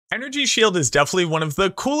Energy Shield is definitely one of the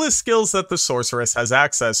coolest skills that the Sorceress has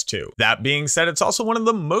access to. That being said, it's also one of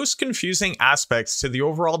the most confusing aspects to the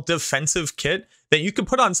overall defensive kit that you could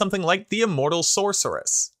put on something like the Immortal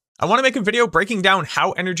Sorceress. I want to make a video breaking down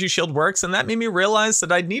how Energy Shield works, and that made me realize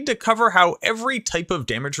that I'd need to cover how every type of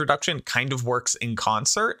damage reduction kind of works in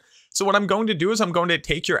concert. So what I'm going to do is I'm going to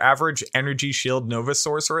take your average Energy Shield Nova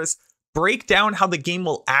Sorceress, break down how the game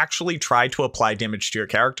will actually try to apply damage to your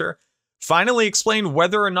character, finally explain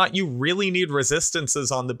whether or not you really need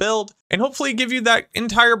resistances on the build, and hopefully give you that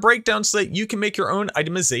entire breakdown so that you can make your own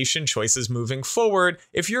itemization choices moving forward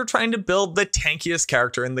if you're trying to build the tankiest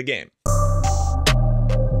character in the game.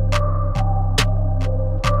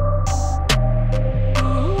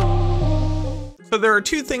 So there are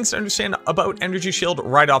two things to understand about Energy Shield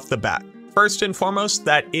right off the bat. First and foremost,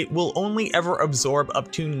 that it will only ever absorb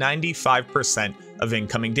up to 95% of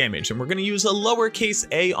incoming damage, and we're going to use a lowercase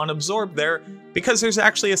a on absorb there because there's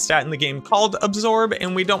actually a stat in the game called absorb,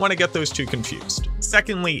 and we don't want to get those two confused.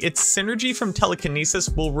 Secondly, its synergy from telekinesis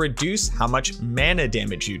will reduce how much mana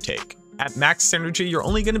damage you take. At max synergy, you're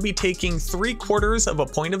only going to be taking 3/4 of a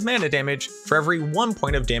point of mana damage for every 1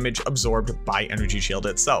 point of damage absorbed by Energy Shield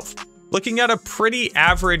itself. Looking at a pretty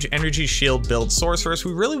average Energy Shield build Sorceress,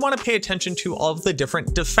 we really want to pay attention to all of the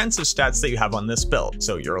different defensive stats that you have on this build.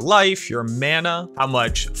 So your life, your mana, how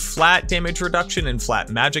much flat damage reduction and flat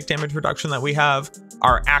magic damage reduction that we have,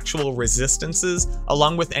 our actual resistances,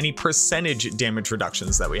 along with any percentage damage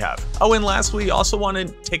reductions that we have. Oh, and lastly, we also want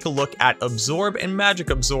to take a look at Absorb and Magic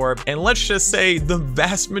Absorb, and let's just say the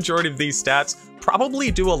vast majority of these stats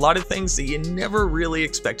probably do a lot of things that you never really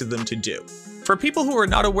expected them to do. For people who are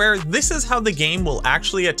not aware, this is how the game will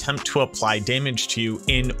actually attempt to apply damage to you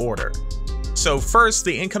in order. So first,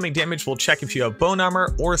 the incoming damage will check if you have Bone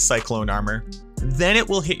Armor or Cyclone Armor. Then it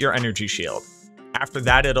will hit your Energy Shield. After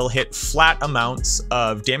that, it'll hit flat amounts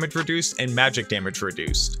of damage reduced and magic damage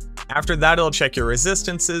reduced. After that, it'll check your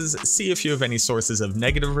resistances, see if you have any sources of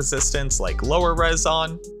negative resistance like lower res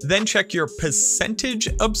on, then check your percentage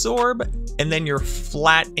absorb, and then your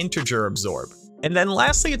flat integer absorb. And then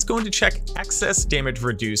lastly, it's going to check excess damage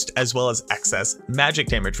reduced as well as excess magic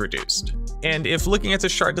damage reduced. And if looking at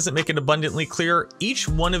this chart doesn't make it abundantly clear, each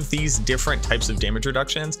one of these different types of damage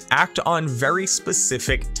reductions act on very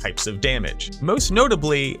specific types of damage. Most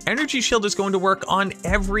notably, Energy Shield is going to work on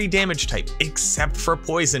every damage type except for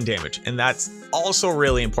poison damage, and that's also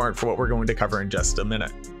really important for what we're going to cover in just a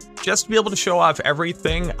minute. Just to be able to show off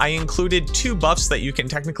everything, I included 2 buffs that you can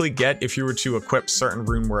technically get if you were to equip certain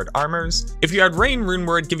rune word armors. If you had Rain rune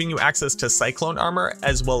word giving you access to Cyclone armor,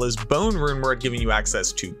 as well as Bone rune word giving you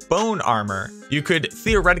access to Bone armor, you could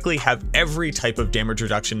theoretically have every type of damage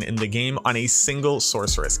reduction in the game on a single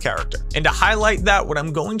Sorceress character. And to highlight that, what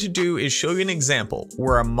I'm going to do is show you an example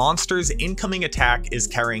where a monster's incoming attack is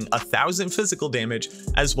carrying 1,000 physical damage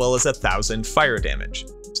as well as 1,000 fire damage.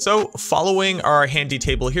 So following our handy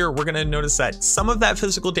table here, we're going to notice that some of that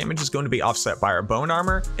physical damage is going to be offset by our Bone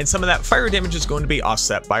armor, and some of that fire damage is going to be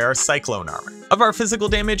offset by our Cyclone armor. Of our physical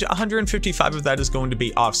damage, 155 of that is going to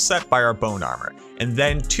be offset by our Bone armor, and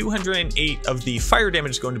then 208 of the fire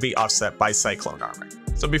damage is going to be offset by Cyclone armor.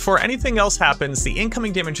 So before anything else happens, the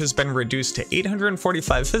incoming damage has been reduced to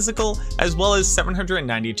 845 physical as well as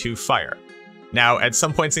 792 fire. Now, at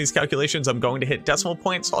some points in these calculations, I'm going to hit decimal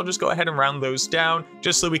points, so I'll just go ahead and round those down,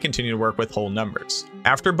 just so we continue to work with whole numbers.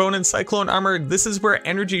 After Bone and Cyclone armor, this is where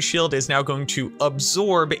Energy Shield is now going to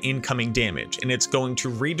absorb incoming damage, and it's going to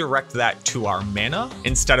redirect that to our mana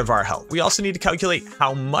instead of our health. We also need to calculate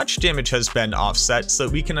how much damage has been offset so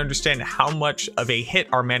we can understand how much of a hit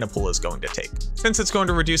our mana pool is going to take. Since it's going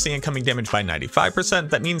to reduce the incoming damage by 95%,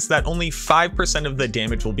 that means that only 5% of the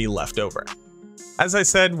damage will be left over. As I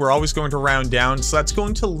said, we're always going to round down, so that's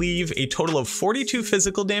going to leave a total of 42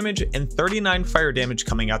 physical damage and 39 fire damage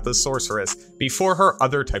coming at the Sorceress before her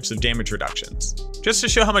other types of damage reductions. Just to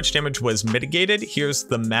show how much damage was mitigated, here's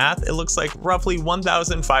the math. It looks like roughly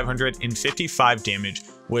 1,555 damage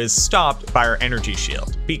was stopped by our Energy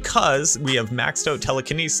Shield. Because we have maxed out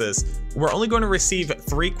telekinesis, we're only going to receive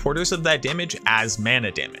 3/4 of that damage as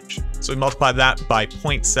mana damage. So we multiply that by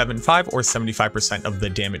 0.75 or 75% of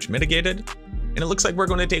the damage mitigated, and it looks like we're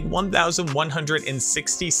going to take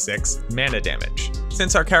 1,166 mana damage.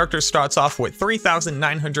 Since our character starts off with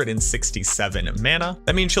 3,967 mana,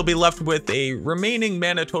 that means she'll be left with a remaining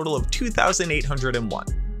mana total of 2,801.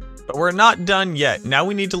 But we're not done yet. Now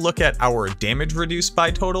we need to look at our damage reduced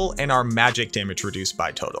by total and our magic damage reduced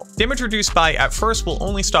by total. Damage reduced by at first will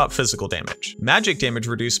only stop physical damage. Magic damage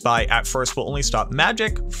reduced by at first will only stop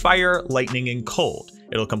magic, fire, lightning, and cold.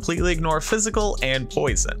 It'll completely ignore physical and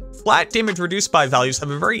poison. Flat damage reduced by values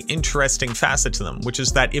have a very interesting facet to them, which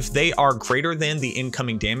is that if they are greater than the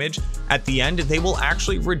incoming damage, at the end they will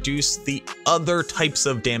actually reduce the other types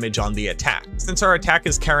of damage on the attack. Since our attack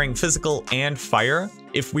is carrying physical and fire,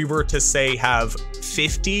 if we were to say have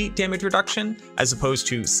 50 damage reduction as opposed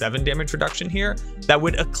to 7 damage reduction here, that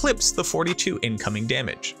would eclipse the 42 incoming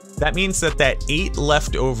damage. That means that 8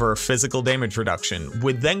 leftover physical damage reduction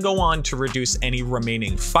would then go on to reduce any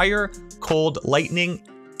remaining fire, cold, lightning,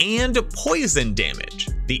 and poison damage.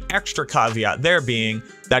 The extra caveat there being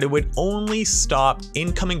that it would only stop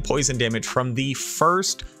incoming poison damage from the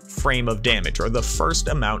first frame of damage, or the first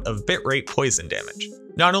amount of bitrate poison damage.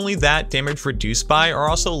 Not only that, damage reduced by are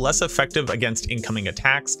also less effective against incoming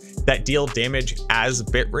attacks that deal damage as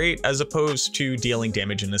bitrate as opposed to dealing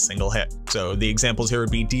damage in a single hit. So the examples here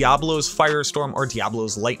would be Diablo's Firestorm or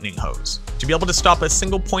Diablo's Lightning Hose. To be able to stop a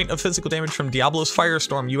single point of physical damage from Diablo's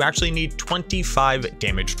Firestorm, you actually need 25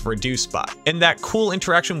 damage reduced by. And that cool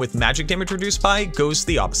interaction with magic damage reduced by goes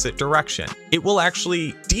the opposite direction. It will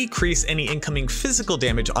actually decrease any incoming physical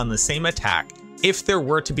damage on the same attack if there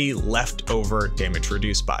were to be leftover damage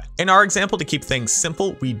reduced by. In our example, to keep things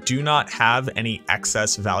simple, we do not have any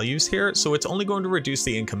excess values here, so it's only going to reduce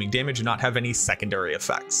the incoming damage and not have any secondary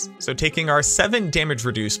effects. So taking our 7 damage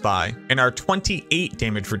reduced by and our 28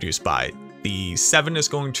 damage reduced by, the 7 is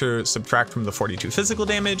going to subtract from the 42 physical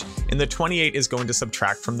damage, and the 28 is going to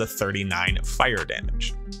subtract from the 39 fire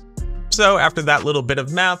damage. So after that little bit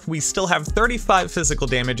of math, we still have 35 physical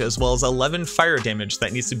damage as well as 11 fire damage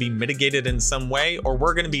that needs to be mitigated in some way, or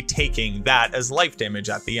we're going to be taking that as life damage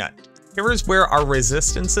at the end. Here is where our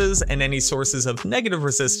resistances and any sources of negative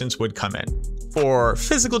resistance would come in. For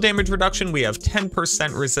physical damage reduction, we have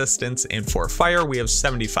 10% resistance, and for fire, we have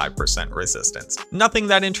 75% resistance. Nothing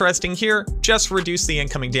that interesting here, just reduce the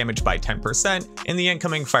incoming damage by 10% and the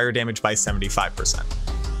incoming fire damage by 75%.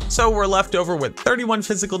 So we're left over with 31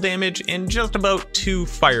 physical damage and just about 2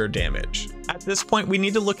 fire damage. At this point, we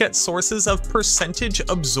need to look at sources of percentage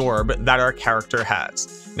absorb that our character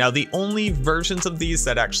has. Now, the only versions of these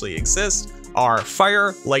that actually exist are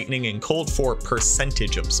fire, lightning, and cold for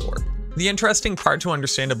percentage absorb. The interesting part to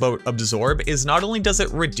understand about absorb is not only does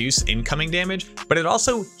it reduce incoming damage, but it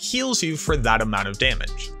also heals you for that amount of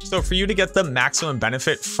damage. So for you to get the maximum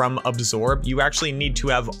benefit from absorb, you actually need to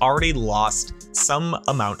have already lost some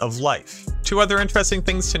amount of life. 2 other interesting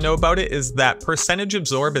things to know about it is that percentage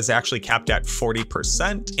absorb is actually capped at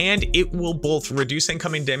 40%, and it will both reduce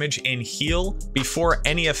incoming damage and heal before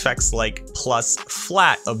any effects like plus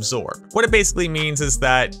flat absorb. What it basically means is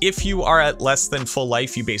that if you are at less than full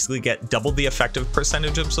life, you basically get double the effective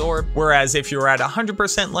percentage absorb, whereas if you're at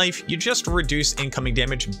 100% life, you just reduce incoming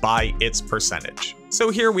damage by its percentage. So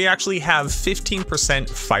here we actually have 15%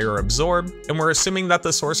 fire absorb, and we're assuming that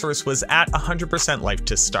the sorceress was at 100% life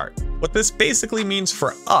to start. What this basically means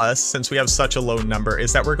for us, since we have such a low number,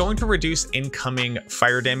 is that we're going to reduce incoming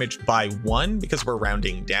fire damage by 1 because we're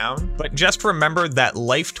rounding down. But just remember that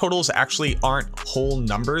life totals actually aren't whole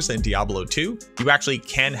numbers in Diablo 2. You actually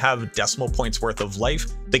can have decimal points worth of life.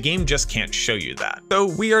 The game just can't show you that. So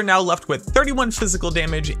we are now left with 31 physical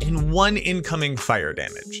damage and 1 incoming fire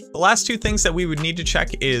damage. The last 2 things that we would need to check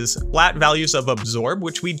is flat values of absorb,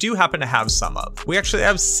 which we do happen to have some of. We actually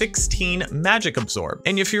have 16 magic absorb.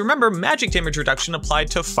 And if you remember, magic damage reduction applied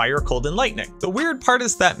to fire, cold, and lightning. The weird part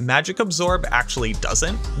is that magic absorb actually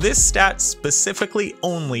doesn't. This stat specifically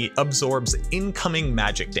only absorbs incoming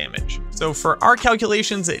magic damage. So for our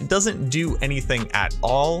calculations, it doesn't do anything at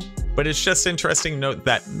all. But it's just interesting to note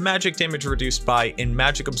that magic damage reduced by and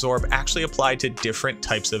magic absorb actually apply to different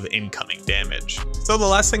types of incoming damage. So the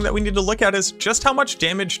last thing that we need to look at is just how much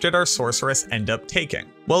damage did our sorceress end up taking?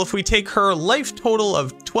 Well, if we take her life total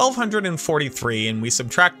of 1243 and we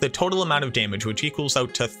subtract the total amount of damage, which equals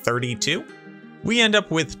out to 32, we end up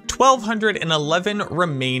with 1211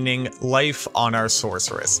 remaining life on our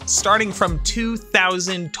sorceress, starting from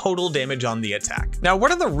 2000 total damage on the attack. Now, what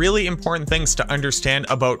are the really important things to understand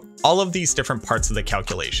about all of these different parts of the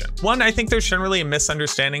calculation? One, I think there's generally a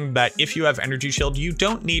misunderstanding that if you have energy shield, you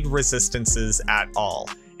don't need resistances at all.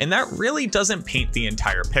 And that really doesn't paint the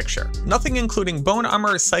entire picture. Nothing including bone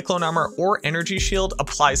armor, cyclone armor, or energy shield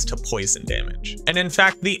applies to poison damage. And in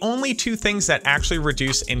fact, the only 2 things that actually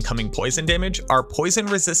reduce incoming poison damage are poison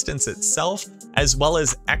resistance itself, as well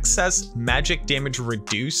as excess magic damage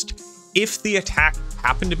reduced if the attack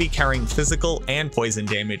happened to be carrying physical and poison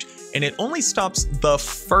damage, and it only stops the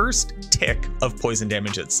first tick of poison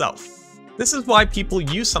damage itself. This is why people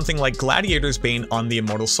use something like Gladiator's Bane on the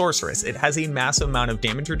Immortal Sorceress. It has a massive amount of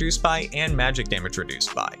damage reduced by and magic damage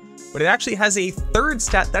reduced by. But it actually has a third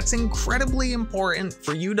stat that's incredibly important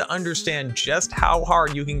for you to understand just how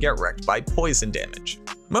hard you can get wrecked by poison damage.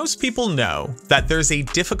 Most people know that there's a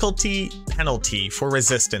difficulty penalty for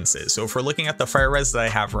resistances. So if we're looking at the fire res that I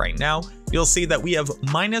have right now, you'll see that we have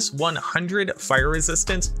 -100 fire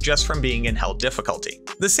resistance just from being in hell difficulty.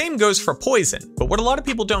 The same goes for poison, but what a lot of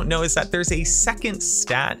people don't know is that there's a second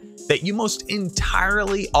stat that you most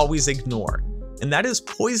entirely always ignore, and that is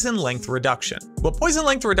poison length reduction. What poison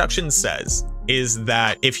length reduction says is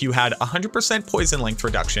that if you had 100% poison length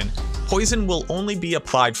reduction, poison will only be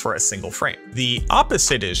applied for a single frame. The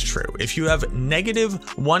opposite is true. If you have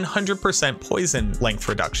 -100% poison length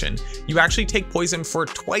reduction, you actually take poison for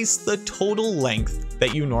twice the total length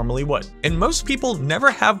that you normally would. And most people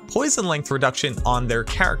never have poison length reduction on their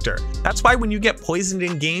character. That's why when you get poisoned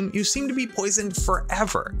in game, you seem to be poisoned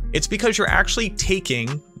forever. It's because you're actually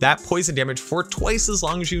taking that poison damage for twice as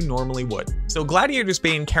long as you normally would. So Gladiator's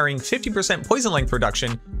Bane carrying 50% poison length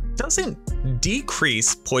reduction doesn't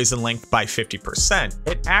decrease poison length by 50%.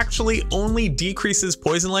 It actually only decreases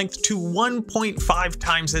poison length to 1.5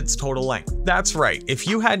 times its total length. That's right, if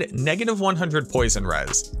you had -100 poison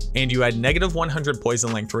res and you had -100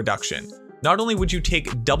 poison length reduction, not only would you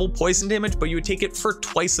take double poison damage, but you would take it for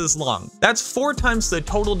twice as long. That's 4 times the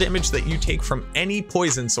total damage that you take from any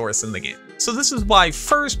poison source in the game. So this is why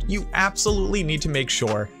first, you absolutely need to make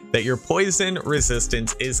sure that your poison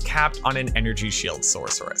resistance is capped on an energy shield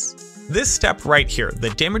sorceress. This step right here, the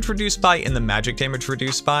damage reduced by and the magic damage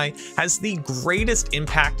reduced by, has the greatest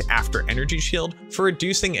impact after energy shield for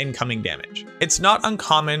reducing incoming damage. It's not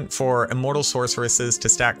uncommon for Immortal Sorceresses to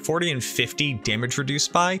stack 40 and 50 damage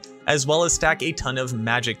reduced by, as well as stack a ton of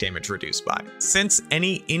magic damage reduced by. Since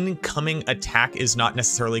any incoming attack is not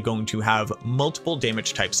necessarily going to have multiple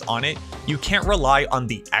damage types on it, you can't rely on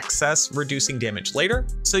the excess reducing damage later,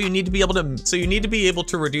 so you need to be able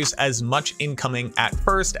to reduce as much incoming at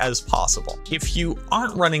first as possible. If you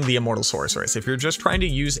aren't running the Immortal Sorceress, if you're just trying to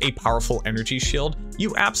use a powerful energy shield,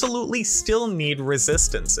 you absolutely still need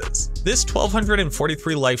resistances. This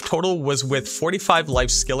 1243 life total was with 45 life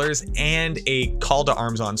skillers and a call to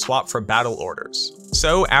arms on swap for battle orders.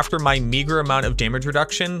 So after my meager amount of damage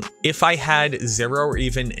reduction, if I had 0 or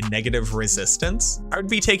even negative resistance, I would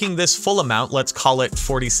be taking this full amount, let's call it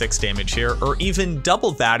 46 damage here, or even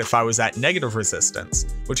double that if I was at negative resistance,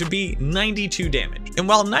 which would be 92 damage. And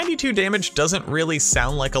while 92 damage doesn't really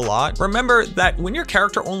sound like a lot, remember that when your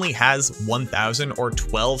character only has 1000 or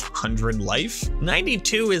 1200 life,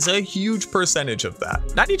 92 is a huge percentage of that.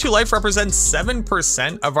 92 life represents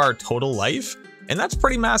 7% of our total life. And that's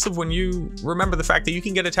pretty massive when you remember the fact that you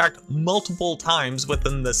can get attacked multiple times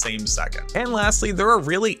within the same second. And lastly, there are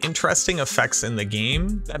really interesting effects in the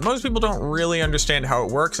game that most people don't really understand how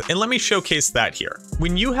it works. And let me showcase that here.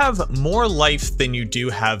 When you have more life than you do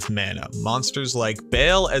have mana, monsters like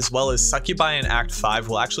Baal as well as Succubi in Act 5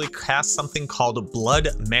 will actually cast something called a Blood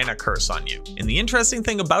Mana Curse on you. And the interesting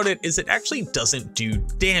thing about it is it actually doesn't do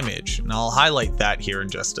damage. And I'll highlight that here in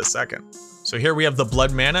just a second. So here we have the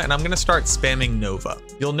blood mana, and I'm gonna start spamming Nova.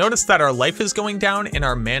 You'll notice that our life is going down and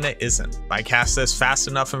our mana isn't. If I cast this fast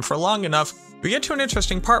enough and for long enough, we get to an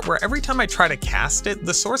interesting part where every time I try to cast it,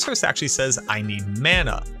 the sorceress actually says I need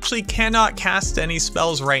mana. Actually cannot cast any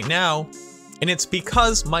spells right now, and it's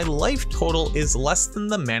because my life total is less than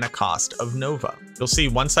the mana cost of Nova. You'll see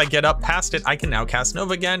once I get up past it, I can now cast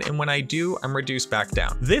Nova again, and when I do, I'm reduced back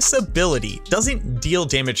down. This ability doesn't deal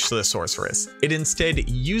damage to the sorceress. It instead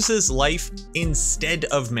uses life instead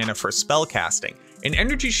of mana for spell casting. An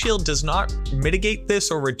energy shield does not mitigate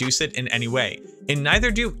this or reduce it in any way, and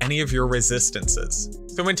neither do any of your resistances.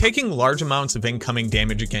 So when taking large amounts of incoming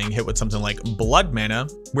damage and getting hit with something like blood mana,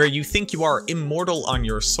 where you think you are immortal on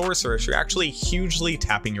your sorceress, you're actually hugely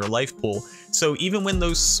tapping your life pool. So even when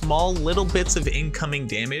those small little bits of incoming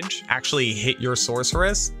damage actually hit your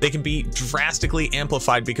sorceress, they can be drastically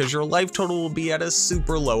amplified because your life total will be at a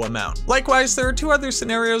super low amount. Likewise, there are 2 other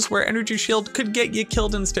scenarios where energy shield could get you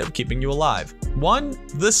killed instead of keeping you alive. 1,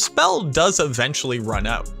 the spell does eventually run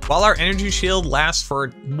out. While our energy shield lasts for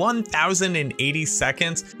 1080 seconds,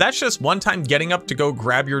 that's just one time getting up to go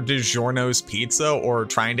grab your DiGiorno's pizza or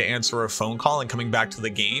trying to answer a phone call and coming back to the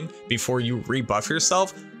game before you rebuff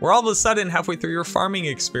yourself, where all of a sudden halfway through your farming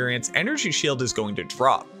experience, energy shield is going to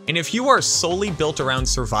drop. And if you are solely built around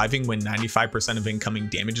surviving when 95% of incoming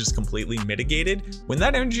damage is completely mitigated, when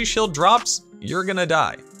that energy shield drops, you're gonna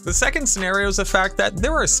die. The second scenario is the fact that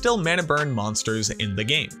there are still mana burn monsters in the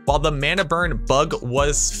game. While the mana burn bug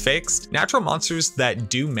was fixed, natural monsters that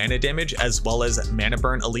do mana damage as well as mana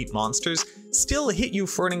burn elite monsters still hit you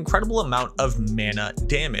for an incredible amount of mana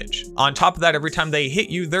damage. On top of that, every time they hit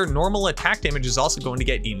you, their normal attack damage is also going to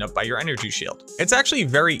get eaten up by your energy shield. It's actually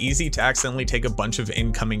very easy to accidentally take a bunch of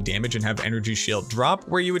incoming damage and have energy shield drop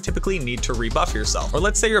where you would typically need to rebuff yourself. Or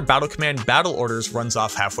let's say your battle command battle orders runs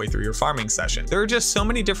off halfway through your farming session. There are just so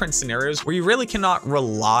many different scenarios where you really cannot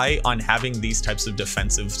rely on having these types of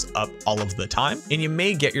defensives up all of the time, and you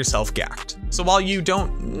may get yourself gacked. So while you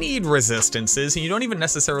don't need resistances and you don't even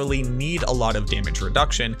necessarily need a lot of damage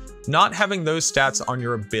reduction, not having those stats on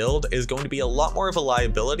your build is going to be a lot more of a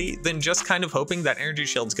liability than just kind of hoping that energy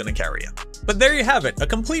shield's going to carry you. But there you have it, a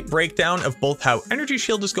complete breakdown of both how energy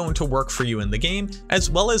shield is going to work for you in the game, as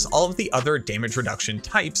well as all of the other damage reduction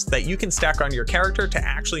types that you can stack on your character to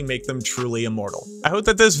actually make them truly immortal. I hope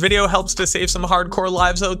that this video helps to save some hardcore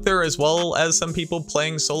lives out there, as well as some people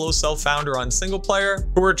playing solo self-found or on single player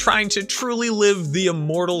who are trying to truly live the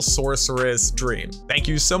immortal sorceress dream. Thank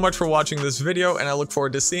you so much for watching this video, and I look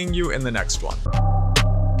forward to seeing you in the next one.